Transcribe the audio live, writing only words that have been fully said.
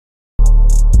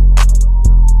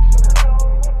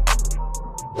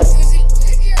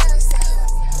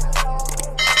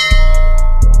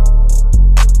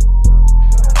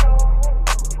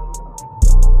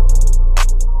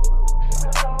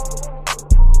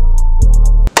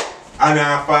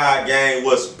I-95 gang,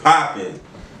 what's poppin'?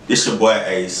 This your boy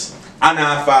Ace.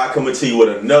 I-95 coming to you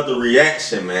with another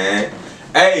reaction, man.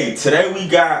 Hey, today we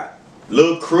got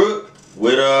Lil Crook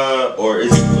with or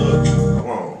is it Lil? Come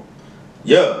on.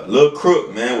 Yeah, Lil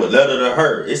Crook, man, with Letter to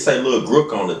Her. It say Lil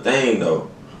Crook on the thing though.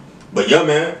 But yeah,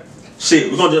 man.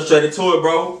 Shit, we gonna just straight into it,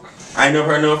 bro. I ain't never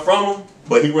heard nothing from him,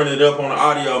 but he running it up on the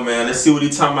audio, man. Let's see what he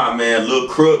talking about, man. Lil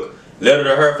Crook, Letter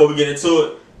to Her. Before we get into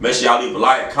it, make sure y'all leave a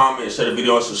like, comment, share the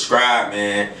video, and subscribe,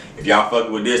 man. If y'all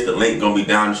fucking with this, the link gonna be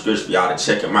down in the description for y'all to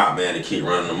check him out, man, to keep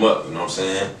running them up, you know what I'm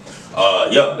saying?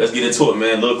 Yeah, let's get into it,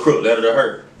 man. Lil Crook, Letter to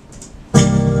Her.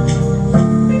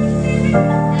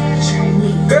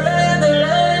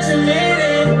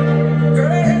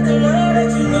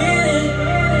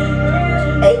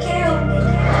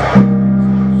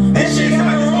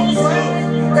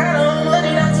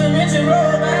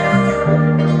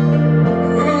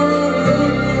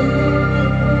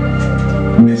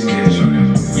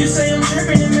 You say I'm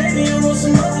tripping and maybe you want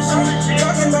some other shit.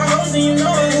 Talking about hoes and you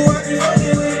know who I be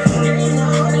fucking with. Gave my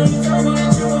heart and you told me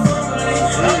that you were fumbling.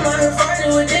 I'm out here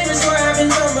fighting with demons, so I've been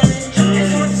tumbling.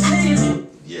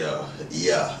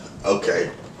 Yeah, okay.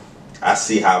 I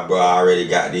see how bro already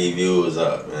got these views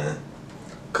up, man.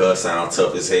 Cuz sound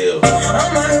tough as hell.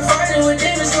 I'm out here fighting with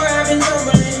demons, so I've been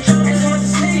tumbling. It's hard to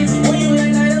sleep when you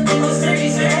lay night up in the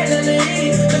streets. Ain't nothing to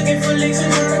eat, looking for licks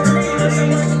and trying to creep. Listen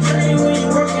like a train when you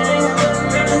broken, ain't got nothing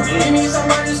to do. You need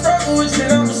somebody to struggle with,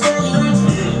 then I'ma struggle with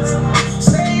you.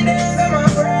 Say that got my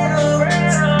bread up.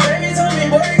 Baby told me,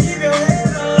 boy, keep your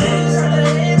head up.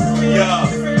 Yeah.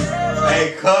 Hey,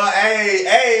 cuz,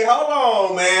 hey, hold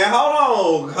on, man. Hold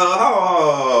on,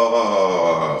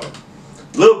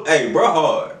 cuz. Look, hey, bro,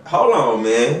 hard. Hold on,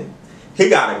 man. He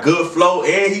got a good flow,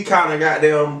 and he kind of got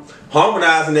them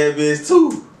harmonizing that bitch,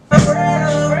 too.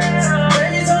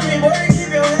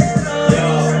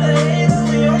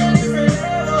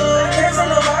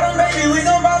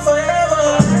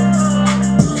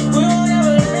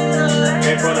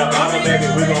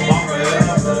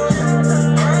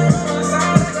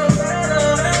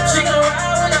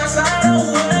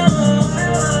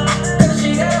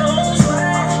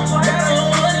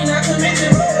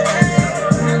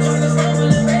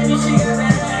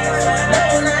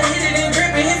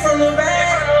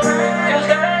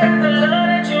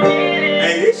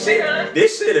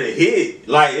 This shit a hit.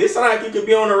 Like, it's like you could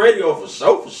be on the radio for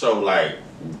sure. Like,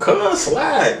 cuz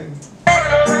sliding.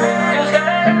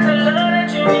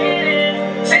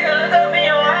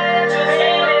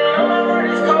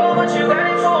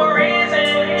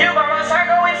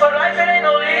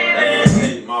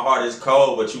 My heart is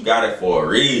cold, but you got it for a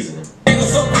reason. Nigga,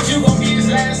 fuck with you, gon' be his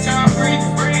last time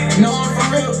breathing. No, I'm for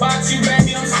real about you,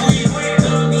 baby, I'm sweet.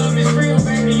 Love is real,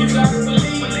 baby, you gotta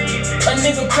believe. A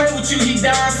nigga play with you, he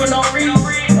dying for no reason.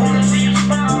 Wanna see you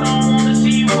smile, don't wanna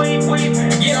see you weep.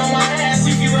 Get on my ass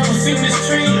if you ever feel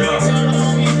mistreated. Tell the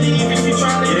homies leave if you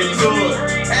tryna get into it.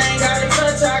 I ain't got a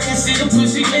touch, I can see the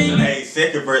pussy leave. Hey,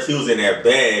 second verse, he was in that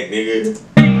bag, nigga.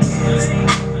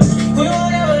 We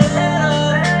won't ever let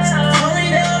up. Hold me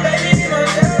down, baby, be my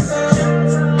chest up.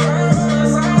 Ride on my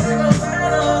side, I go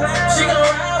fat up. She gon'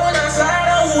 ride when I slide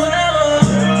on whoever.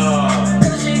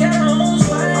 Cause she got her own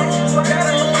swag. Got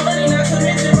her own money, not to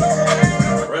mention bro.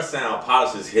 Bruh sound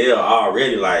polished as hell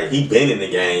already, like he been in the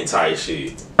game type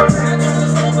shit. Not tryna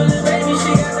stumble it, baby,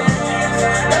 she got that ass.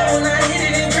 That when I hit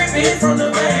it and grip it from the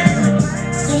back.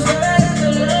 Cause girl, I got the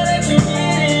love that you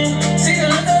needin'. See the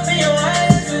look up in your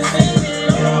eyes, just thinking.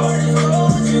 No heart is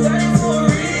cold, but you got it for a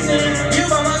reason. You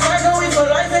by my side, go in for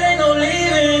life, it ain't no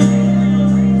leaving.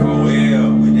 For real,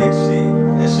 with that shit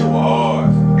was hard.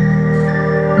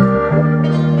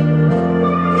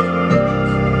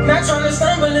 Not tryna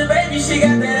stumble it, baby, she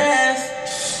got that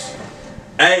ass.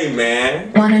 Hey,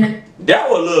 man. That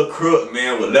was Lil Crook,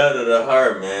 man, with Letter to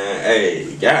Her, man.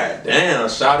 Hey, goddamn,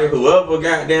 shawty, whoever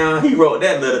got down, he wrote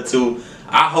that letter to.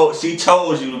 I hope she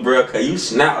chose you, bro, cause you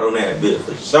snapped on that bitch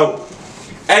for sure.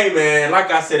 Hey, man,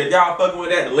 like I said, if y'all fucking with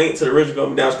that, the link to the original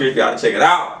gonna be down the description for y'all to check it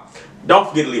out. Don't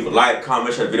forget to leave a like,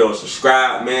 comment, share the video, and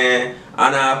subscribe, man.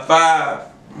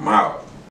 I-95, I'm out.